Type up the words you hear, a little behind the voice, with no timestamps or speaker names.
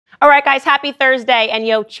All right, guys, happy Thursday. And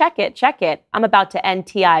yo, check it. I'm about to end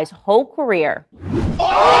T.I.'s whole career.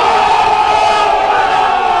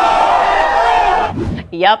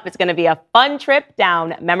 Yep, it's going to be a fun trip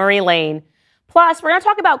down memory lane. Plus, we're going to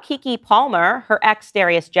talk about Keke Palmer, her ex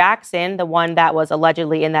Darius Jackson, the one that was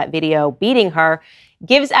allegedly in that video beating her,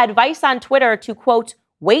 gives advice on Twitter to, quote,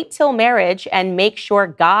 wait till marriage and make sure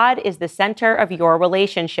God is the center of your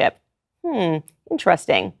relationship.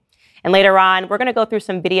 Interesting. And later on, we're going to go through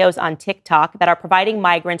some videos on TikTok that are providing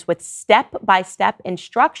migrants with step-by-step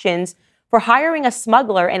instructions for hiring a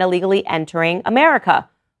smuggler and illegally entering America.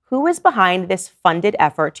 Who is behind this funded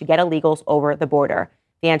effort to get illegals over the border?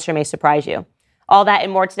 The answer may surprise you. All that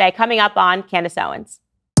and more today coming up on Candace Owens.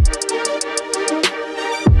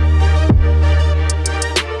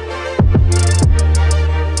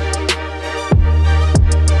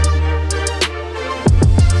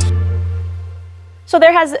 So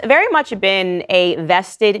there has very much been a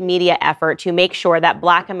vested media effort to make sure that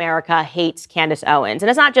Black America hates Candace Owens. And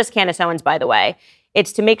it's not just Candace Owens, by the way.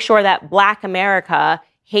 It's to make sure that Black America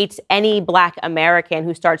hates any Black American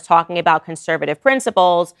who starts talking about conservative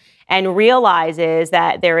principles and realizes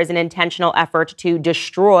that there is an intentional effort to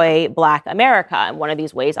destroy Black America. And one of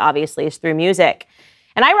these ways, obviously, is through music.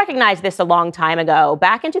 And I recognized this a long time ago.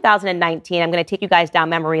 Back in 2019, I'm going to take you guys down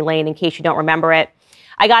memory lane in case you don't remember it.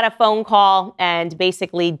 I got a phone call, and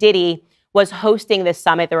basically Diddy was hosting this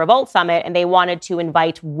summit, the Revolt Summit, and they wanted to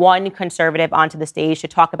invite one conservative onto the stage to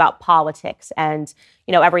talk about politics and,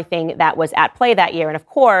 you know, everything that was at play that year. And of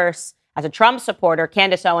course, as a Trump supporter,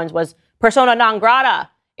 Candace Owens was persona non grata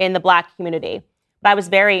in the Black community. But I was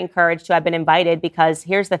very encouraged to have been invited because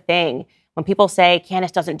here's the thing. When people say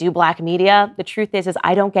Candace doesn't do Black media, the truth is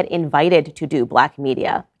I don't get invited to do Black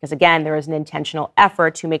media because, again, there is an intentional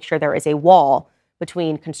effort to make sure there is a wall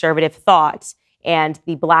between conservative thoughts and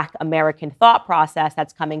the Black American thought process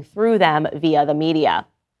that's coming through them via the media.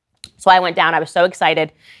 So I went down, I was so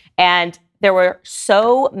excited, and there were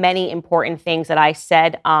so many important things that I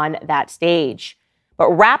said on that stage.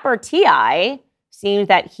 But rapper T.I. seemed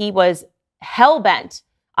that he was hell-bent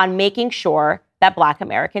on making sure that Black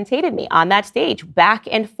Americans hated me on that stage, back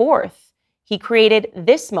and forth. He created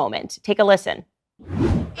this moment. Take a listen.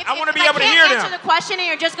 I want to be able to hear them. If you can't answer the question and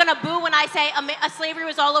you're just going to boo when I say slavery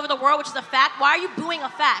was all over the world, which is a fact, why are you booing a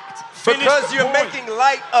fact? Because you're making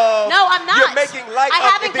light of... No, I'm not. You're making light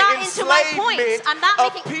of the enslavement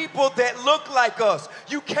of people that look like us.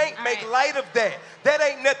 You can't make light of that. That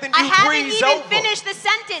ain't nothing you breeze over. I haven't even finished the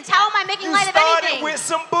sentence. How am I making light of anything? You started with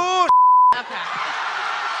some bull. Okay.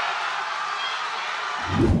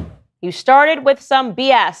 You started with some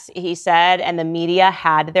BS, he said, and the media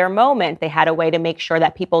had their moment. They had a way to make sure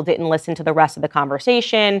that people didn't listen to the rest of the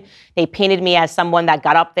conversation. They painted me as someone that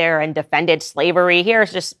got up there and defended slavery.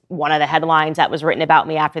 Here's just one of the headlines that was written about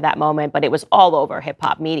me after that moment, but it was all over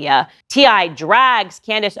hip-hop media. T.I. drags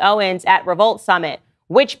Candace Owens at Revolt Summit.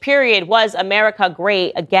 Which period was America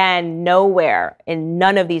great? Again, nowhere in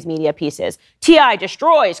none of these media pieces. T.I.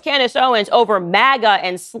 destroys Candace Owens over MAGA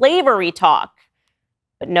and slavery talk.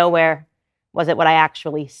 But nowhere was it what I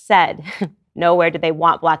actually said. Nowhere did they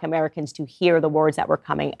want Black Americans to hear the words that were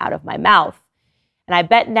coming out of my mouth. And I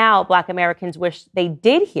bet now Black Americans wish they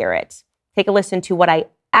did hear it. Take a listen to what I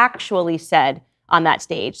actually said on that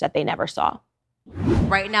stage that they never saw.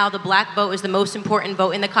 Right now, the Black vote is the most important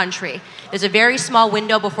vote in the country. There's a very small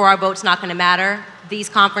window before our vote's not going to matter. These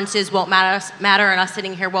conferences won't matter, and us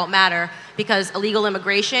sitting here won't matter, because illegal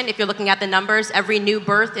immigration, if you're looking at the numbers, every new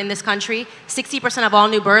birth in this country, 60% of all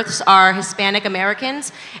new births are Hispanic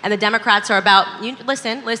Americans, and the Democrats are about,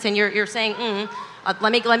 listen, you're saying,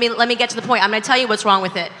 let me get to the point. I'm going to tell you what's wrong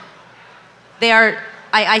with it.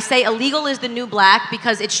 I say illegal is the new Black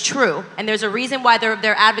because it's true, and there's a reason why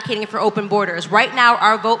they're advocating for open borders. Right now,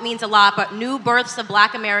 our vote means a lot, but new births of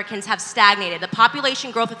Black Americans have stagnated. The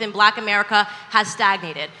population growth within Black America has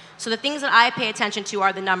stagnated. So the things that I pay attention to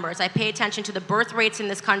are the numbers. I pay attention to the birth rates in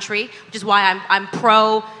this country, which is why I'm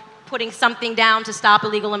pro putting something down to stop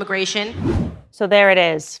illegal immigration. So there it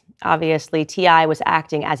is. Obviously, T.I. was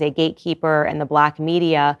acting as a gatekeeper, and the Black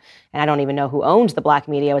media, and I don't even know who owns the Black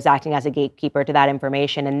media, was acting as a gatekeeper to that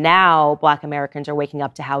information. And now Black Americans are waking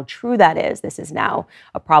up to how true that is. This is now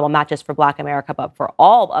a problem not just for Black America, but for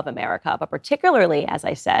all of America. But particularly, as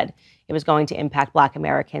I said, it was going to impact Black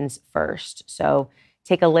Americans first. So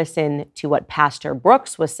take a listen to what Pastor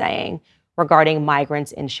Brooks was saying regarding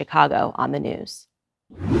migrants in Chicago on the news.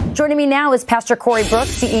 Joining me now is Pastor Corey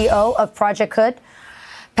Brooks, CEO of Project Hood.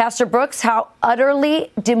 Pastor Brooks, how utterly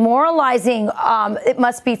demoralizing it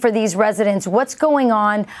must be for these residents. What's going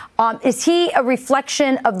on? Is he a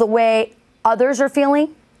reflection of the way others are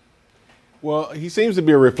feeling? Well, he seems to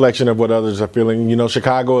be a reflection of what others are feeling. You know,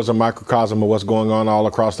 Chicago is a microcosm of what's going on all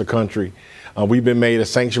across the country. We've been made a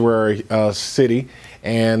sanctuary city,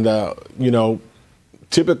 and, you know,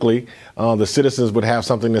 typically the citizens would have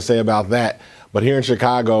something to say about that. But here in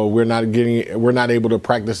Chicago, we're not able to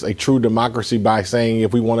practice a true democracy by saying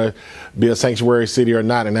if we want to be a sanctuary city or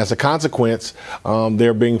not. And as a consequence,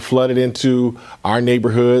 they're being flooded into our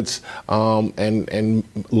neighborhoods, and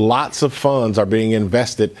lots of funds are being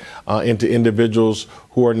invested into individuals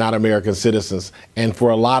who are not American citizens. And for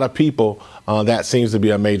a lot of people, that seems to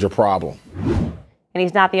be a major problem. And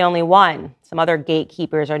he's not the only one. Some other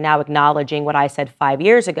gatekeepers are now acknowledging what I said 5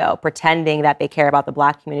 years ago, pretending that they care about the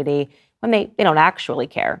Black community when they don't actually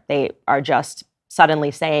care. They are just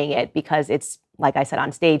suddenly saying it because it's, like I said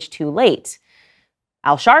on stage, too late.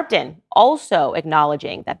 Al Sharpton also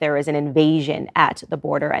acknowledging that there is an invasion at the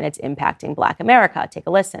border and it's impacting Black America. Take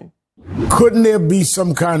a listen. Couldn't there be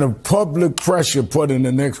some kind of public pressure put in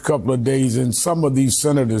the next couple of days in some of these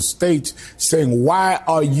senator states saying, why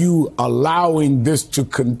are you allowing this to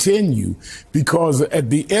continue? Because at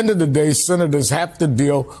the end of the day, senators have to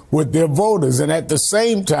deal with their voters. And at the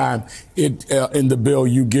same time, in the bill,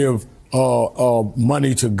 you give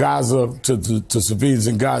money to Gaza, to civilians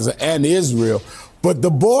in Gaza and Israel. But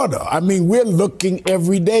the border, I mean, we're looking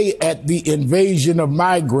every day at the invasion of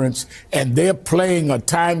migrants, and they're playing a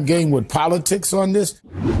time game with politics on this.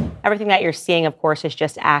 Everything that you're seeing, of course, is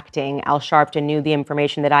just acting. Al Sharpton knew the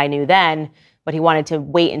information that I knew then, but he wanted to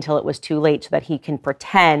wait until it was too late so that he can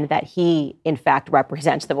pretend that he, in fact,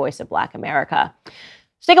 represents the voice of Black America.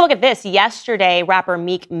 So take a look at this. Yesterday, rapper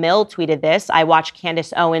Meek Mill tweeted this. I watch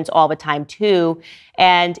Candace Owens all the time, too.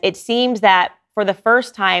 And it seems that for the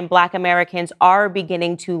first time, Black Americans are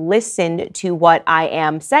beginning to listen to what I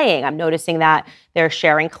am saying. I'm noticing that they're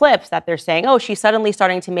sharing clips, that they're saying, oh, she's suddenly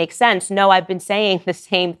starting to make sense. No, I've been saying the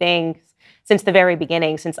same thing since the very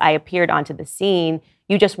beginning, since I appeared onto the scene.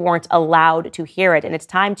 You just weren't allowed to hear it. And it's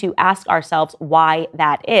time to ask ourselves why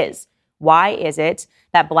that is. Why is it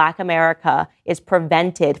that Black America is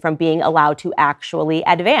prevented from being allowed to actually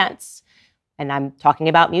advance? And I'm talking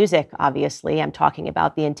about music, obviously. I'm talking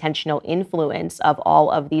about the intentional influence of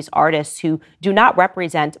all of these artists who do not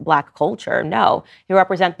represent Black culture. No, they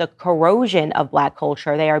represent the corrosion of Black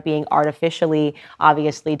culture. They are being artificially,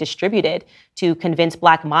 obviously, distributed to convince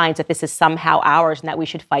Black minds that this is somehow ours and that we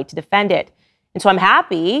should fight to defend it. And so I'm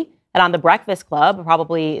happy that on The Breakfast Club,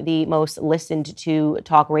 probably the most listened to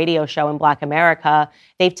talk radio show in Black America,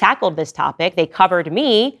 they've tackled this topic. They covered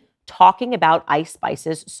me talking about Ice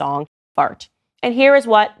Spice's song, Fart. And here is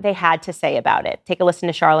what they had to say about it. Take a listen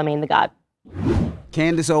to Charlemagne the God.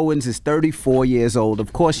 Candace Owens is 34 years old.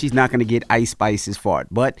 Of course, she's not going to get Ice Spice's fart,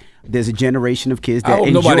 but there's a generation of kids that enjoy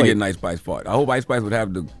it. I hope nobody getting Ice Spice fart. I hope Ice Spice would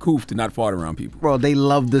have the coof to not fart around people. Bro, they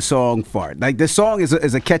love the song Fart. Like, the song is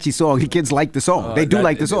a catchy song. The kids like the song. They do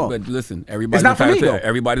like the song. But listen, everybody's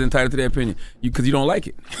entitled to their opinion because you don't like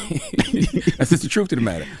it. That's just the truth of the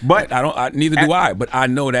matter. But neither do I. But I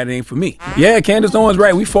know that it ain't for me. Yeah, Candace Owens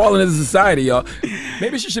right. We falling as a society, y'all.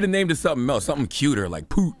 Maybe she should have named it something else, something cuter, like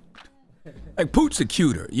Poot. Like, Poot's a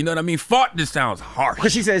cuter, you know what I mean? Fart just sounds harsh.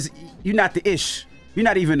 Because she says, you're not the ish. You're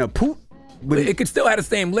not even a poot. But it could still have the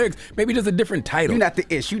same lyrics. Maybe just a different title. You're not the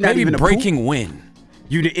ish. You're not even a poot. Breaking wind.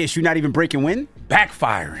 You the ish. You're not even breaking wind?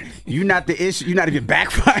 Backfiring. You're not the ish. You're not even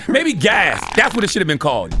backfiring. Maybe gas. That's what it should have been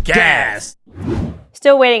called. Gas.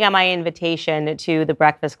 Still waiting on my invitation to The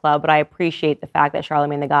Breakfast Club, but I appreciate the fact that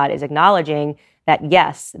Charlemagne the God is acknowledging that,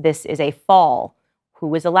 yes, this is a fall.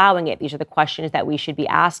 Who is allowing it? These are the questions that we should be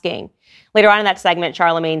asking. Later on in that segment,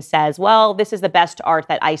 Charlemagne says, well, this is the best art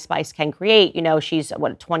that Ice Spice can create. You know, she's,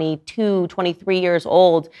 22, 23 years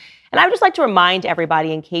old. And I would just like to remind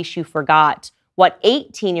everybody, in case you forgot, what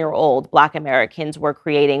 18-year-old Black Americans were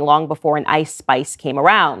creating long before an Ice Spice came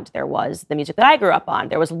around. There was the music that I grew up on.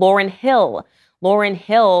 There was Lauryn Hill. Lauryn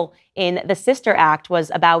Hill in the Sister Act was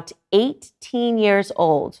about 18 years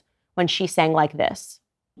old when she sang like this.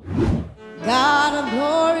 God of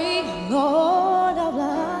glory, Lord of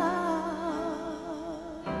love,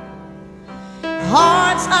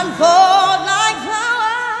 hearts unfold like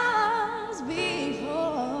flowers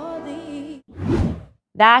before thee.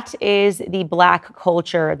 That is the Black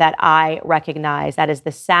culture that I recognize. That is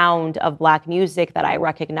the sound of Black music that I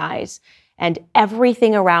recognize. And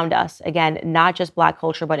everything around us, again, not just Black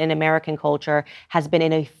culture, but in American culture, has been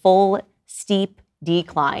in a full, steep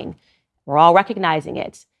decline. We're all recognizing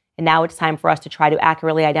it. And now it's time for us to try to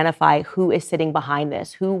accurately identify who is sitting behind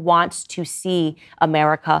this, who wants to see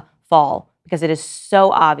America fall, because it is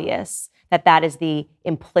so obvious that that is the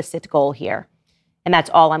implicit goal here. And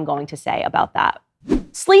that's all I'm going to say about that.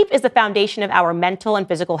 Sleep is the foundation of our mental and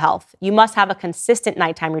physical health. You must have a consistent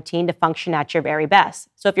nighttime routine to function at your very best.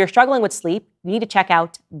 So if you're struggling with sleep, you need to check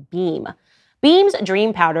out Beam. Beam's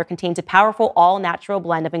Dream Powder contains a powerful all-natural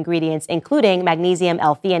blend of ingredients, including magnesium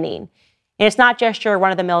L-theanine. And it's not just your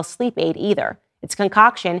run-of-the-mill sleep aid either. It's a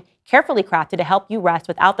concoction carefully crafted to help you rest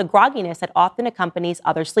without the grogginess that often accompanies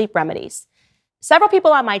other sleep remedies. Several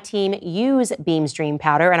people on my team use Beam's Dream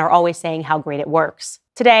Powder and are always saying how great it works.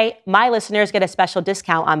 Today, my listeners get a special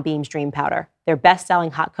discount on Beam's Dream Powder, their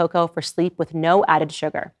best-selling hot cocoa for sleep with no added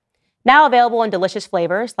sugar. Now available in delicious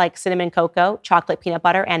flavors like cinnamon cocoa, chocolate peanut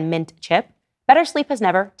butter, and mint chip, better sleep has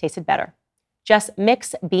never tasted better. Just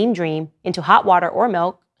mix Beam Dream into hot water or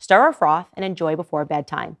milk, stir or froth, and enjoy before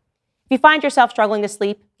bedtime. If you find yourself struggling to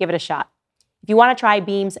sleep, give it a shot. If you want to try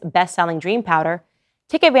Beam's best-selling Dream Powder,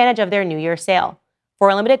 take advantage of their New Year sale. For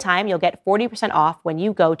a limited time, you'll get 40% off when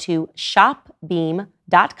you go to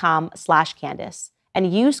shopbeam.com/Candace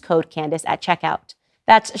and use code Candace at checkout.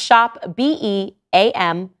 That's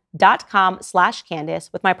shopbeam.com/Candace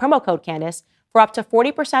with my promo code Candace for up to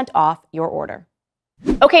 40% off your order.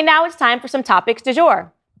 Okay, now it's time for some topics du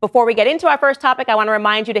jour. Before we get into our first topic, I want to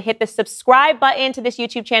remind you to hit the subscribe button to this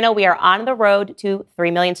YouTube channel. We are on the road to 3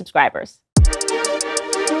 million subscribers.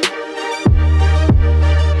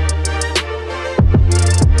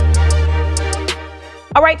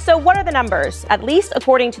 All right, so what are the numbers? At least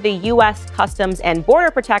according to the U.S. Customs and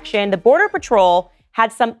Border Protection, the Border Patrol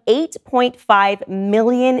had some 8.5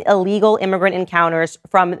 million illegal immigrant encounters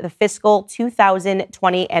from the fiscal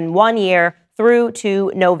 2021 year through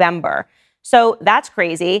to November. So that's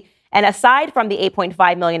crazy. And aside from the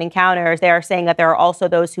 8.5 million encounters, they are saying that there are also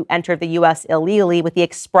those who entered the U.S. illegally with the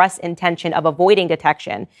express intention of avoiding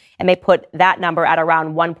detection. And they put that number at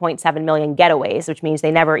around 1.7 million getaways, which means they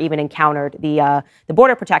never even encountered the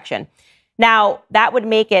border protection. Now, that would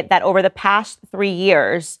make it that over the past 3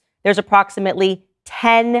 years, there's approximately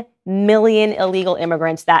 10 million illegal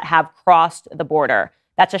immigrants that have crossed the border.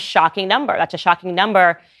 That's a shocking number. That's a shocking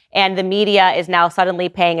number. And the media is now suddenly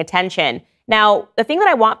paying attention. Now, the thing that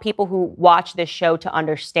I want people who watch this show to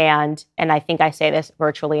understand, and I think I say this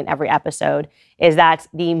virtually in every episode, is that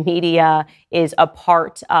the media is a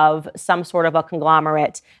part of some sort of a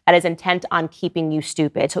conglomerate that is intent on keeping you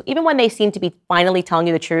stupid. So even when they seem to be finally telling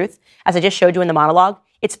you the truth, as I just showed you in the monologue,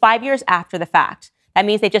 it's 5 years after the fact. That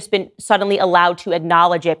means they've just been suddenly allowed to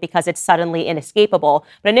acknowledge it because it's suddenly inescapable.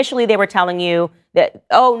 But initially they were telling you that,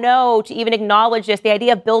 oh no, to even acknowledge this, the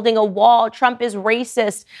idea of building a wall, Trump is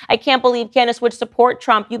racist. I can't believe Candace would support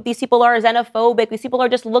Trump. These people are xenophobic. These people are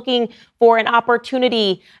just looking for an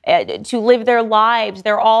opportunity to live their lives.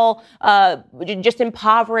 They're all just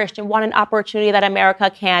impoverished and want an opportunity that America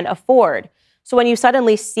can afford. So when you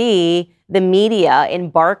suddenly see the media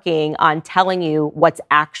embarking on telling you what's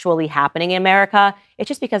actually happening in America, it's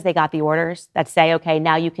just because they got the orders that say, okay,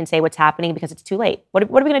 now you can say what's happening because it's too late. What are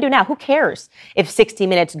we going to do now? Who cares if 60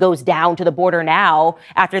 Minutes goes down to the border now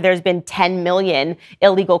after there's been 10 million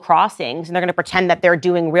illegal crossings and they're going to pretend that they're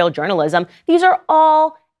doing real journalism? These are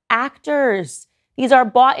all actors. These are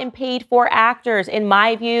bought and paid for actors. In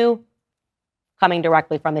my view, coming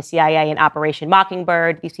directly from the CIA and Operation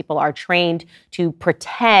Mockingbird. These people are trained to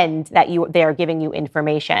pretend that they are giving you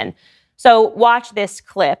information. So watch this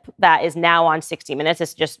clip that is now on 60 Minutes.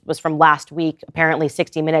 This just was from last week. Apparently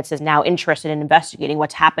 60 Minutes is now interested in investigating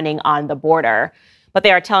what's happening on the border. But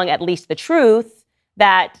they are telling at least the truth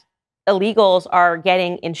that illegals are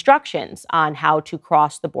getting instructions on how to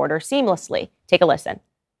cross the border seamlessly. Take a listen.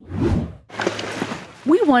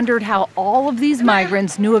 We wondered how all of these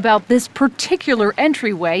migrants knew about this particular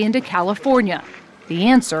entryway into California. The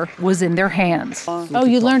answer was in their hands. Oh,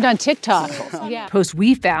 you learned on TikTok. Yeah. Posts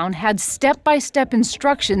we found had step-by-step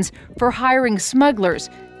instructions for hiring smugglers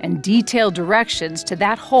and detailed directions to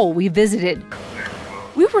that hole we visited.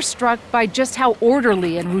 We were struck by just how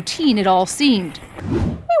orderly and routine it all seemed.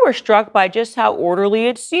 We were struck by just how orderly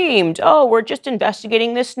it seemed. Oh, we're just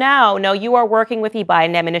investigating this now. No, you are working with the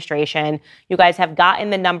Biden administration. You guys have gotten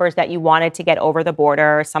the numbers that you wanted to get over the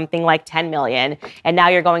border, something like 10 million. And now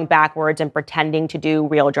you're going backwards and pretending to do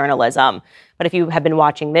real journalism. But if you have been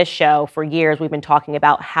watching this show for years, we've been talking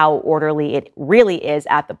about how orderly it really is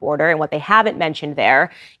at the border. And what they haven't mentioned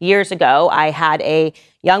there, years ago, I had a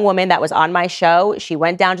young woman that was on my show. She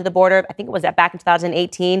went down to the border. I think it was back in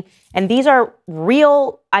 2018. And these are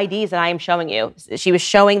real IDs that I am showing you. She was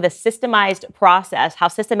showing the systemized process, how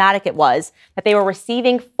systematic it was, that they were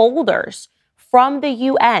receiving folders from the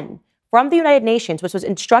UN, from the United Nations, which was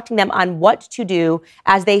instructing them on what to do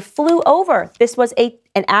as they flew over. This was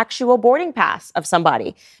an actual boarding pass of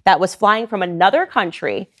somebody that was flying from another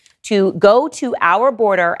country to go to our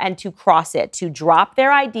border and to cross it, to drop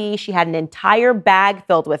their ID. She had an entire bag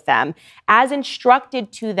filled with them, as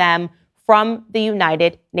instructed to them from the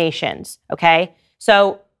United Nations, okay?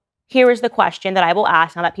 So here is the question that I will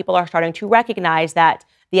ask now that people are starting to recognize that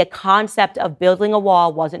the concept of building a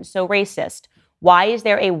wall wasn't so racist. Why is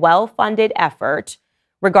there a well-funded effort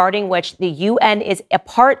regarding which the UN is a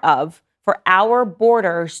part of for our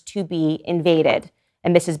borders to be invaded?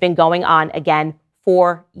 And this has been going on, again,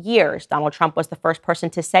 for years. Donald Trump was the first person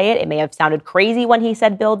to say it. It may have sounded crazy when he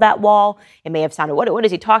said build that wall. It may have sounded, what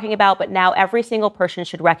is he talking about? But now every single person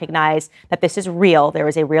should recognize that this is real. There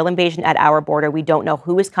is a real invasion at our border. We don't know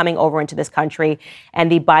who is coming over into this country.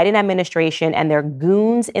 And the Biden administration and their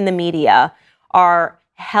goons in the media are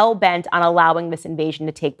hell-bent on allowing this invasion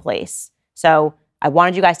to take place. So I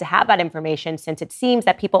wanted you guys to have that information since it seems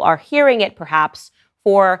that people are hearing it perhaps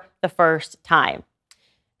for the first time.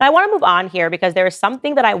 And I want to move on here because there is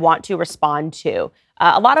something that I want to respond to.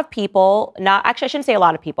 A lot of people, actually I shouldn't say a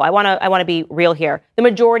lot of people, I want to be real here. The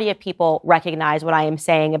majority of people recognize what I am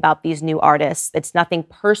saying about these new artists. It's nothing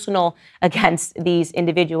personal against these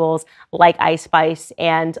individuals like Ice Spice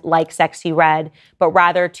and like Sexyy Red, but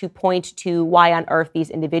rather to point to why on earth these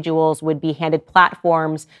individuals would be handed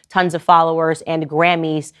platforms, tons of followers, and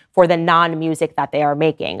Grammys for the non-music that they are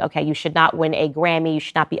making. Okay, you should not win a Grammy, you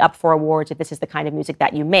should not be up for awards if this is the kind of music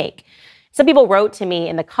that you make. Some people wrote to me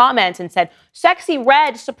in the comments and said, Sexyy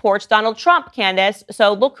Red supports Donald Trump, Candace,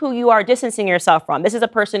 so look who you are distancing yourself from. This is a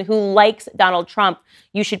person who likes Donald Trump.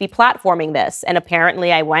 You should be platforming this. And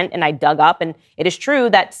apparently I went and I dug up, and it is true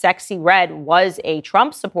that Sexyy Red was a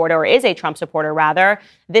Trump supporter, or is a Trump supporter, rather.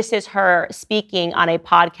 This is her speaking on a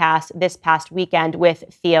podcast this past weekend with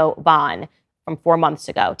Theo Von from 4 months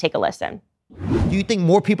ago. Take a listen. Do you think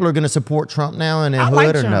more people are going to support Trump now in the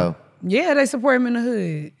hood or no? Yeah, they support him in the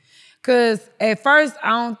hood. Because at first, I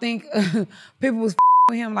don't think people was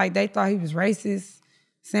with him like they thought he was racist,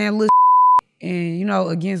 saying little and, you know,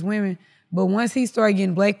 against women. But once he started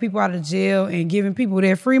getting black people out of jail and giving people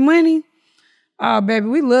their free money, oh, baby,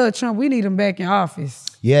 we love Trump. We need him back in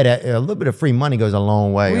office. Yeah, that, a little bit of free money goes a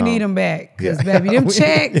long way. We need him back. Because, baby, them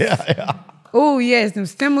checks. Oh, yes, them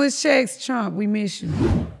stimulus checks, Trump, we miss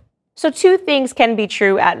you. So two things can be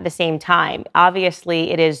true at the same time. Obviously,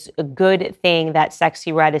 it is a good thing that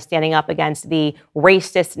Sexyy Red is standing up against the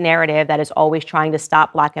racist narrative that is always trying to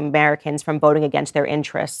stop Black Americans from voting against their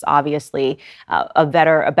interests. Obviously, a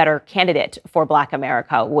better candidate for Black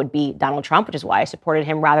America would be Donald Trump, which is why I supported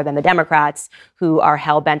him rather than the Democrats, who are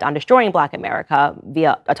hell-bent on destroying Black America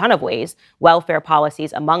via a ton of ways, welfare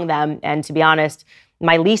policies among them. And to be honest,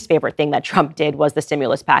 my least favorite thing that Trump did was the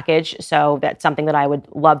stimulus package. So that's something that I would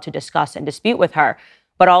love to discuss and dispute with her.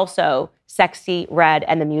 But also, Sexyy Red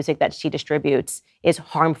and the music that she distributes is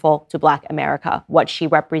harmful to Black America. What she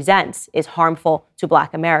represents is harmful to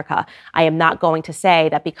Black America. I am not going to say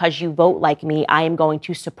that because you vote like me, I am going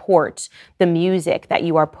to support the music that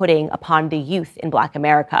you are putting upon the youth in Black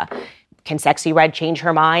America. Can Sexyy Red change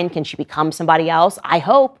her mind? Can she become somebody else? I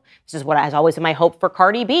hope. This is what has always been my hope for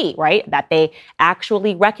Cardi B, right? That they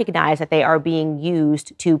actually recognize that they are being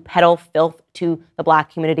used to peddle filth to the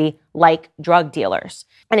Black community like drug dealers.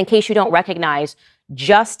 And in case you don't recognize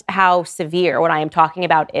just how severe what I am talking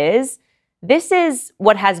about is, this is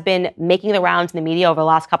what has been making the rounds in the media over the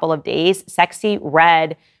last couple of days. Sexyy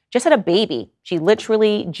Red just had a baby. She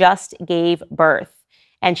literally just gave birth.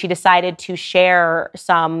 And she decided to share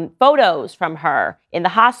some photos from her in the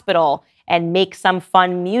hospital and make some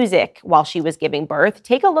fun music while she was giving birth.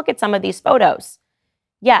 Take a look at some of these photos.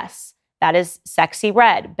 Yes, that is Sexyy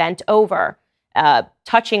Red, bent over,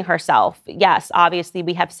 touching herself. Yes, obviously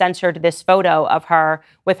we have censored this photo of her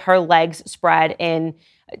with her legs spread in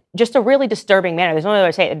just a really disturbing manner. There's no other way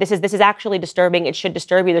to say it. This is actually disturbing. It should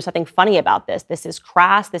disturb you. There's something funny about this. This is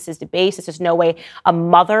crass. This is debased. This is no way a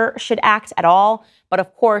mother should act at all. But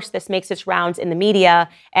of course, this makes its rounds in the media.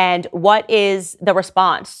 And what is the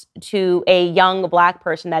response to a young Black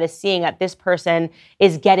person that is seeing that this person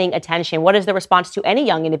is getting attention? What is the response to any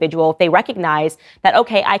young individual if they recognize that,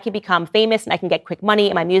 okay, I can become famous and I can get quick money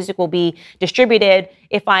and my music will be distributed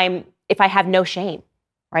if I have no shame?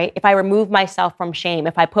 Right? If I remove myself from shame,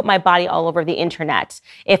 if I put my body all over the internet,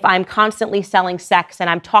 if I'm constantly selling sex and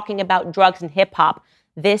I'm talking about drugs and hip hop,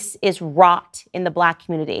 this is rot in the Black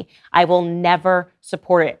community. I will never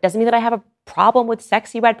support it. Doesn't mean that I have a problem with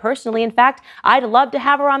Sexyy Red personally. In fact, I'd love to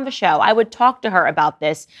have her on the show. I would talk to her about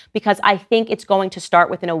this because I think it's going to start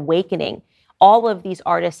with an awakening. All of these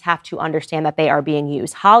artists have to understand that they are being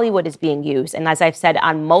used. Hollywood is being used. And as I've said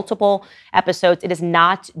on multiple episodes, it is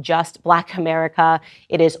not just Black America.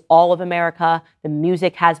 It is all of America. The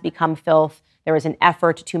music has become filth. There is an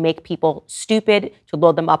effort to make people stupid, to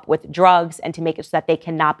load them up with drugs, and to make it so that they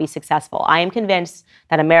cannot be successful. I am convinced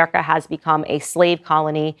that America has become a slave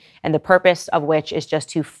colony, and the purpose of which is just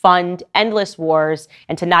to fund endless wars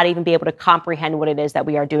and to not even be able to comprehend what it is that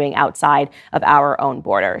we are doing outside of our own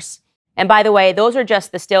borders. And by the way, those are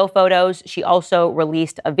just the still photos. She also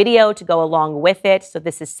released a video to go along with it. So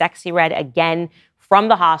this is Sexyy Red again from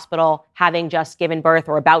the hospital, having just given birth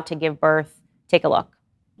or about to give birth. Take a look.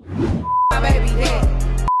 My baby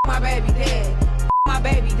dead. My baby dead. My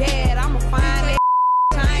baby dead. I'ma find that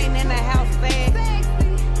I ain't in the house fast.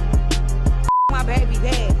 My baby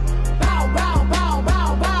dead. Bow, bow, bow,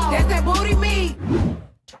 bow, bow. That's that booty meat.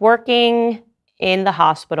 Twerking in the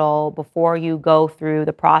hospital before you go through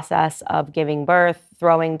the process of giving birth,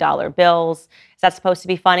 throwing dollar bills. Is that supposed to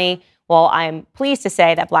be funny? Well, I'm pleased to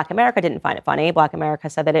say that Black America didn't find it funny. Black America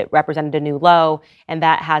said that it represented a new low, and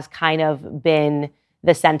that has kind of been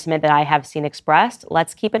the sentiment that I have seen expressed.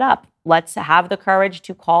 Let's keep it up. Let's have the courage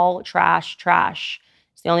to call trash trash.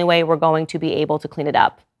 It's the only way we're going to be able to clean it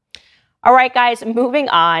up. All right, guys, moving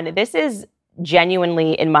on. This is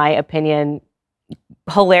genuinely, in my opinion,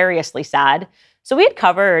 hilariously sad. So we had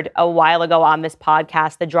covered a while ago on this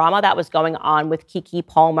podcast the drama that was going on with Keke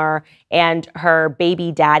Palmer and her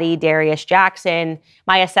baby daddy, Darius Jackson.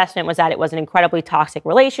 My assessment was that it was an incredibly toxic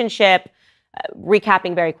relationship.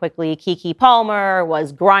 Recapping very quickly, Keke Palmer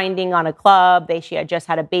was grinding on a club. She had just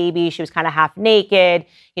had a baby. She was kind of half naked.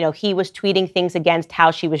 You know, he was tweeting things against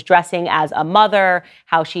how she was dressing as a mother,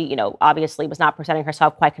 how she, you know, obviously was not presenting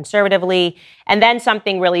herself quite conservatively. And then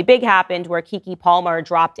something really big happened where Keke Palmer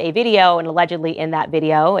dropped a video, and allegedly in that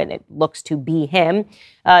video, and it looks to be him,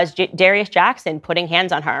 is Darius Jackson putting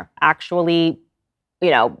hands on her, actually, you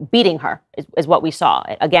know, beating her is what we saw.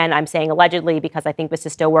 Again, I'm saying allegedly because I think this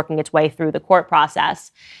is still working its way through the court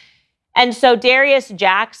process. And so Darius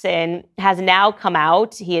Jackson has now come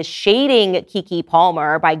out. He is shading Keke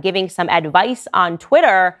Palmer by giving some advice on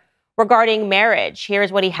Twitter regarding marriage.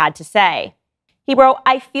 Here's what he had to say. He wrote,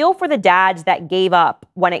 "I feel for the dads that gave up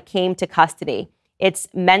when it came to custody. It's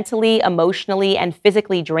mentally, emotionally, and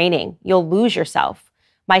physically draining. You'll lose yourself.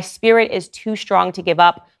 My spirit is too strong to give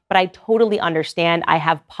up, but I totally understand. I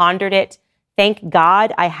have pondered it. Thank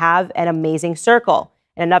God I have an amazing circle."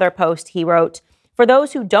 In another post, he wrote, "For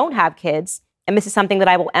those who don't have kids, and this is something that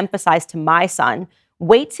I will emphasize to my son,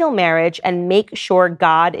 wait till marriage and make sure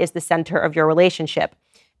God is the center of your relationship.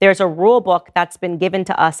 There's a rule book that's been given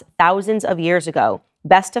to us thousands of years ago.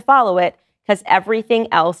 Best to follow it because everything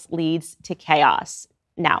else leads to chaos."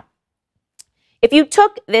 Now, if you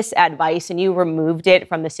took this advice and you removed it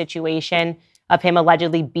from the situation of him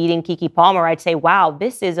allegedly beating Keke Palmer, I'd say, wow,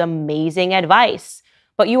 this is amazing advice.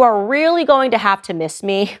 But you are really going to have to miss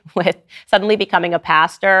me with suddenly becoming a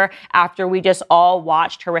pastor after we just all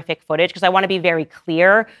watched horrific footage, because I want to be very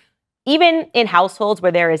clear. Even in households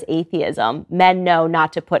where there is atheism, men know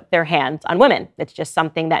not to put their hands on women. It's just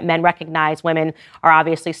something that men recognize. Women are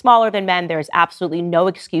obviously smaller than men. There's absolutely no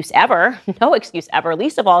excuse ever,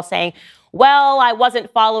 least of all saying, well, I wasn't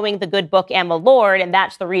following the good book and the Lord, and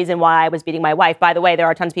that's the reason why I was beating my wife. By the way, there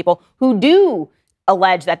are tons of people who do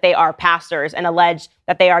allege that they are pastors and allege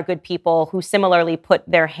that they are good people who similarly put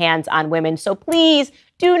their hands on women. So please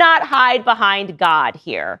do not hide behind God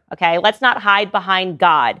here, okay? Let's not hide behind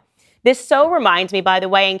God. This so reminds me, by the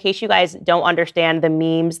way, in case you guys don't understand the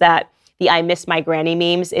memes that the I miss my granny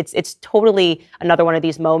memes, it's totally another one of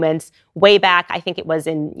these moments. Way back, I think it was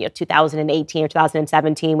in 2018 or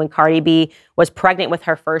 2017 when Cardi B was pregnant with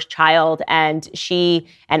her first child, and she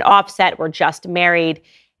and Offset were just married,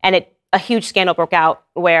 and a huge scandal broke out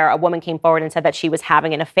where a woman came forward and said that she was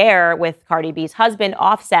having an affair with Cardi B's husband,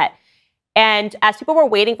 Offset. And as people were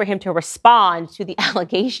waiting for him to respond to the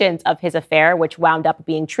allegations of his affair, which wound up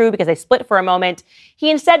being true because they split for a moment,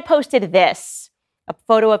 he instead posted this, a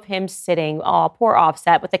photo of him sitting, oh, poor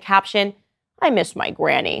Offset, with the caption, "I miss my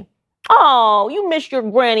granny." Oh, you miss your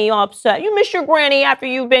granny, Offset. You miss your granny after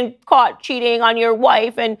you've been caught cheating on your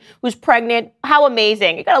wife and who's pregnant. How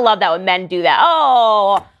amazing. You gotta love that when men do that.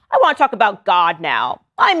 Oh, I want to talk about God now.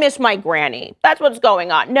 I miss my granny. That's what's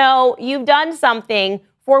going on. No, you've done something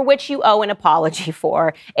for which you owe an apology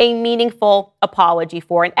for, a meaningful apology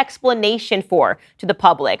for, an explanation for to the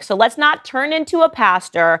public. So let's not turn into a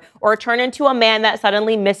pastor or turn into a man that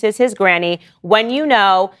suddenly misses his granny when you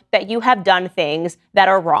know that you have done things that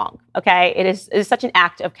are wrong, okay? It is such an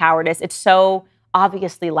act of cowardice. It's so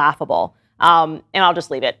obviously laughable. And I'll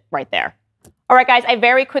just leave it right there. All right, guys, I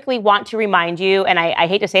very quickly want to remind you, and I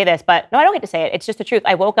hate to say this, but no, I don't hate to say it. It's just the truth.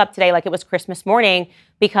 I woke up today like it was Christmas morning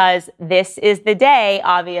because this is the day,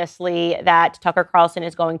 obviously, that Tucker Carlson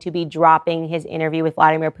is going to be dropping his interview with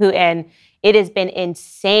Vladimir Putin. It has been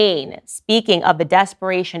insane, speaking of the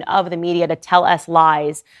desperation of the media to tell us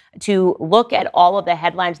lies, to look at all of the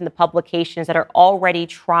headlines and the publications that are already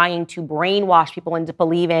trying to brainwash people into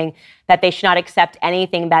believing that they should not accept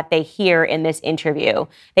anything that they hear in this interview.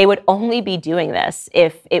 They would only be doing this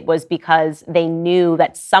if it was because they knew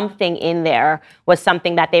that something in there was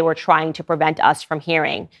something that they were trying to prevent us from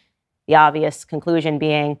hearing. The obvious conclusion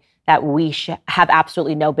being that we have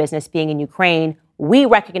absolutely no business being in Ukraine. We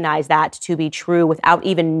recognize that to be true without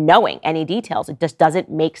even knowing any details. It just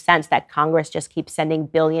doesn't make sense that Congress just keeps sending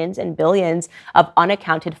billions and billions of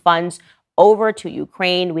unaccounted funds over to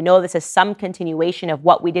Ukraine. We know this is some continuation of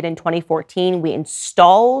what we did in 2014. We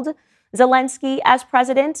installed Zelensky as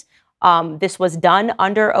president. This was done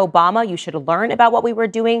under Obama. You should learn about what we were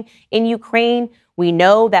doing in Ukraine. We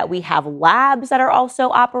know that we have labs that are also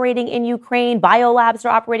operating in Ukraine, biolabs are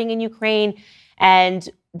operating in Ukraine, and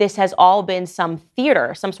this has all been some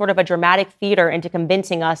theater, some sort of a dramatic theater into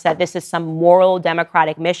convincing us that this is some moral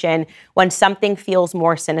democratic mission when something feels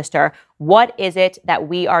more sinister. What is it that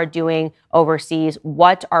we are doing overseas?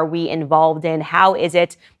 What are we involved in? How is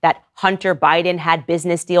it that Hunter Biden had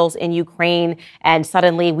business deals in Ukraine and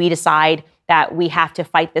suddenly we decide that we have to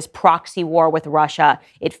fight this proxy war with Russia?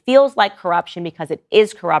 It feels like corruption because it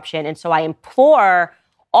is corruption. And so I implore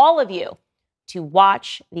all of you to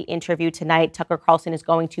watch the interview tonight. Tucker Carlson is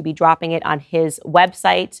going to be dropping it on his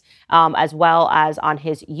website as well as on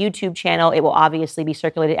his YouTube channel. It will obviously be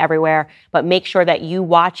circulated everywhere, but make sure that you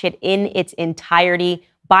watch it in its entirety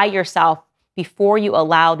by yourself before you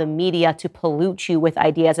allow the media to pollute you with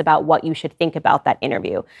ideas about what you should think about that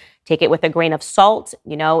interview. Take it with a grain of salt.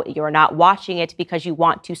 You know, you're not watching it because you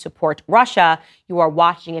want to support Russia. You are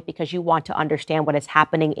watching it because you want to understand what is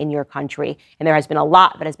happening in your country. And there has been a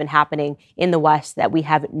lot that has been happening in the West that we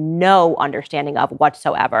have no understanding of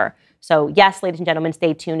whatsoever. So yes, ladies and gentlemen,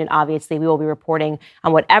 stay tuned. And obviously we will be reporting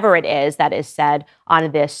on whatever it is that is said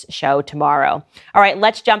on this show tomorrow. All right,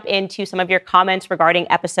 let's jump into some of your comments regarding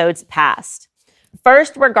episodes past.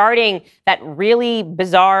 First, regarding that really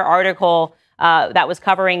bizarre article that was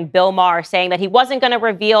covering Bill Maher saying that he wasn't going to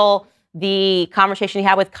reveal the conversation he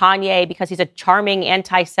had with Kanye because he's a charming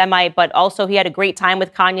anti-Semite, but also he had a great time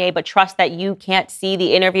with Kanye, but trust that you can't see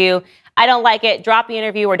the interview. I don't like it. Drop the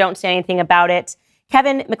interview or don't say anything about it.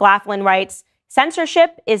 Kevin McLaughlin writes,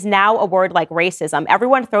 censorship is now a word like racism.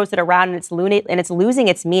 Everyone throws it around and it's losing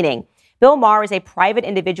its meaning. Bill Maher is a private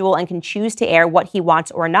individual and can choose to air what he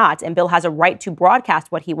wants or not, and Bill has a right to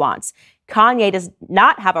broadcast what he wants. Kanye does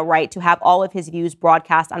not have a right to have all of his views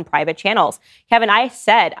broadcast on private channels. Kevin, I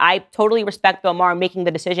said I totally respect Bill Maher making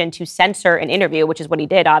the decision to censor an interview, which is what he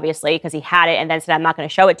did, obviously, because he had it and then said, I'm not going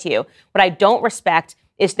to show it to you. What I don't respect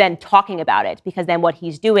is then talking about it, because then what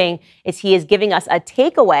he's doing is he is giving us a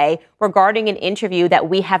takeaway regarding an interview that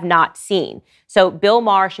we have not seen. So Bill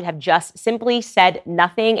Maher should have just simply said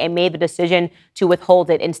nothing and made the decision to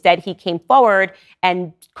withhold it. Instead, he came forward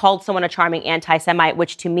and called someone a charming anti-Semite,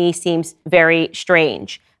 which to me seems very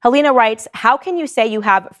strange. Helena writes, how can you say you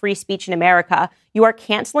have free speech in America? You are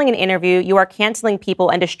canceling an interview, you are canceling people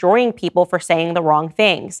and destroying people for saying the wrong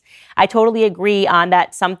things. I totally agree on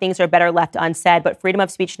that some things are better left unsaid, but freedom of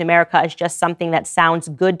speech in America is just something that sounds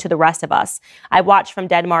good to the rest of us. I watch from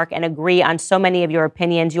Denmark and agree on so many of your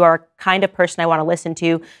opinions. You are a kind of person I want to listen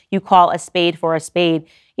to. You call a spade for a spade.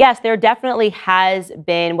 Yes, there definitely has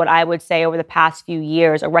been what I would say over the past few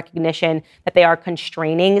years, a recognition that they are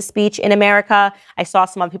constraining speech in America. I saw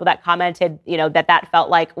some other people that commented, that felt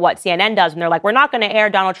like what CNN does. And they're like, we're not going to air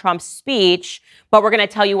Donald Trump's speech, but we're going to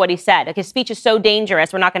tell you what he said. Like, his speech is so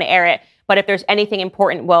dangerous, we're not going to air it. But if there's anything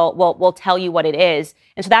important, we'll tell you what it is.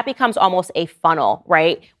 And so that becomes almost a funnel,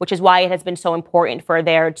 right? Which is why it has been so important for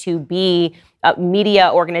there to be media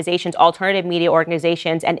organizations, alternative media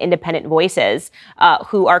organizations, and independent voices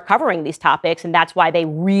who are covering these topics. And that's why they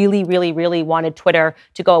really, really, really wanted Twitter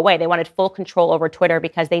to go away. They wanted full control over Twitter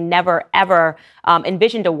because they never, ever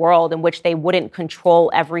envisioned a world in which they wouldn't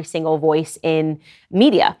control every single voice in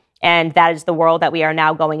media. And that is the world that we are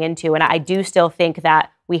now going into. And I do still think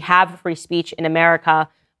that we have free speech in America,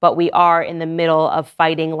 but we are in the middle of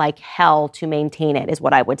fighting like hell to maintain it, is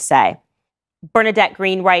what I would say. Bernadette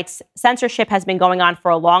Green writes, censorship has been going on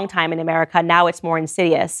for a long time in America. Now it's more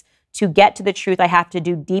insidious. To get to the truth, I have to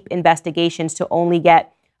do deep investigations to only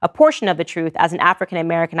get a portion of the truth. As an African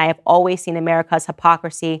American, I have always seen America's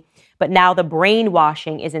hypocrisy, but now the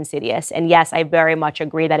brainwashing is insidious. And yes, I very much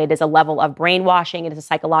agree that it is a level of brainwashing. It is a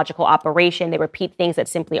psychological operation. They repeat things that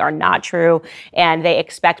simply are not true, and they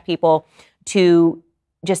expect people to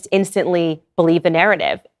just instantly believe the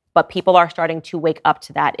narrative. But people are starting to wake up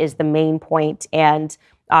to that is the main point. And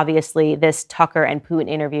obviously, this Tucker and Putin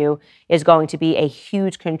interview is going to be a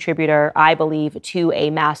huge contributor, I believe, to a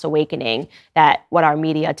mass awakening that what our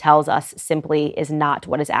media tells us simply is not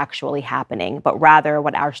what is actually happening, but rather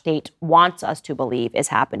what our state wants us to believe is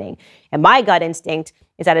happening. And my gut instinct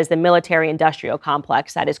is that it's the military-industrial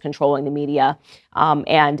complex that is controlling the media.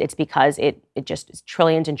 And it's because it just is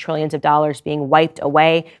trillions and trillions of dollars being wiped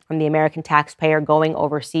away from the American taxpayer going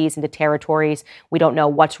overseas into territories. We don't know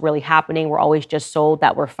what's really happening. We're always just sold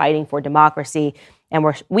that we're fighting for democracy. And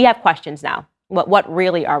we have questions now. What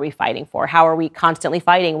really are we fighting for? How are we constantly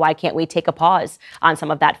fighting? Why can't we take a pause on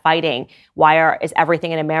some of that fighting? Is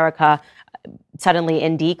everything in America suddenly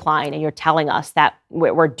in decline, and you're telling us that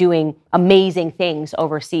we're doing amazing things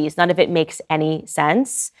overseas? None of it makes any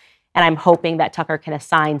sense. And I'm hoping that Tucker can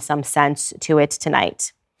assign some sense to it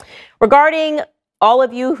tonight. Regarding all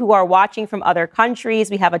of you who are watching from other countries,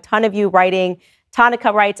 we have a ton of you writing.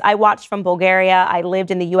 Tanika writes, I watched from Bulgaria. I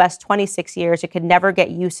lived in the U.S. 26 years. I could never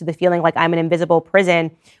get used to the feeling like I'm an invisible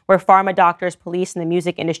prison where pharma doctors, police, and the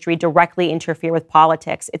music industry directly interfere with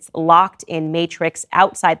politics. It's locked in matrix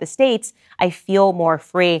outside the States. I feel more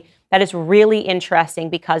free. That is really interesting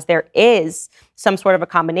because there is some sort of a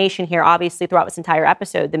combination here. Obviously, throughout this entire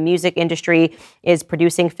episode, the music industry is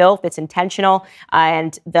producing filth. It's intentional.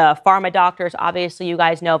 And the pharma doctors, obviously, you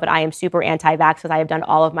guys know, but I am super anti-vax because I have done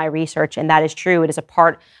all of my research, and that is true. It is a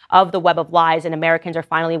part of the web of lies, and Americans are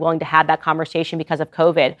finally willing to have that conversation because of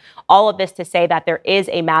COVID. All of this to say that there is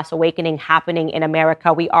a mass awakening happening in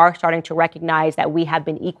America. We are starting to recognize that we have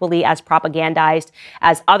been equally as propagandized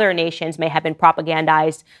as other nations may have been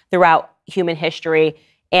propagandized throughout human history.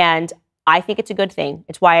 And I think it's a good thing.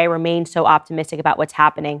 It's why I remain so optimistic about what's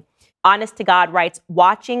happening. Honest to God writes,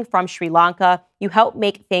 watching from Sri Lanka, you help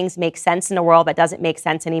make things make sense in a world that doesn't make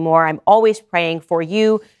sense anymore. I'm always praying for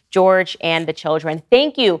you, George, and the children.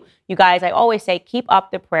 Thank you, you guys. I always say keep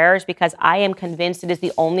up the prayers because I am convinced it is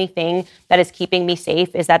the only thing that is keeping me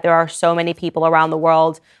safe is that there are so many people around the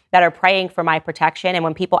world that are praying for my protection. And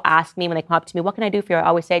when people ask me, when they come up to me, what can I do for you? I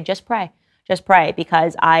always say, just pray. Just pray,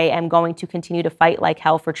 because I am going to continue to fight like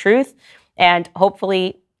hell for truth. And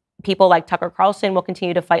hopefully people like Tucker Carlson will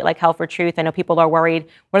continue to fight like hell for truth. I know people are worried.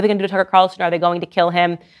 What are they going to do to Tucker Carlson? Are they going to kill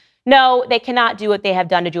him? No, they cannot do what they have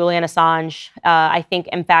done to Julian Assange. I think,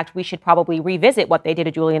 in fact, we should probably revisit what they did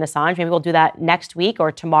to Julian Assange. Maybe we'll do that next week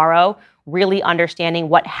or tomorrow, really understanding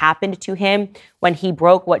what happened to him when he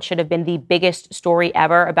broke what should have been the biggest story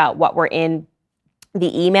ever about what were in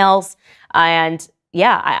the emails. And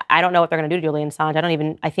yeah, I don't know what they're going to do to Julian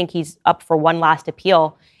Assange. I think he's up for one last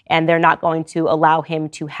appeal, and they're not going to allow him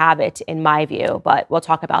to have it, in my view. But we'll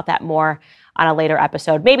talk about that more on a later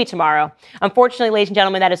episode, maybe tomorrow. Unfortunately, ladies and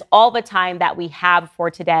gentlemen, that is all the time that we have for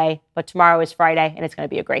today. But tomorrow is Friday, and it's going to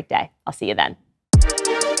be a great day. I'll see you then.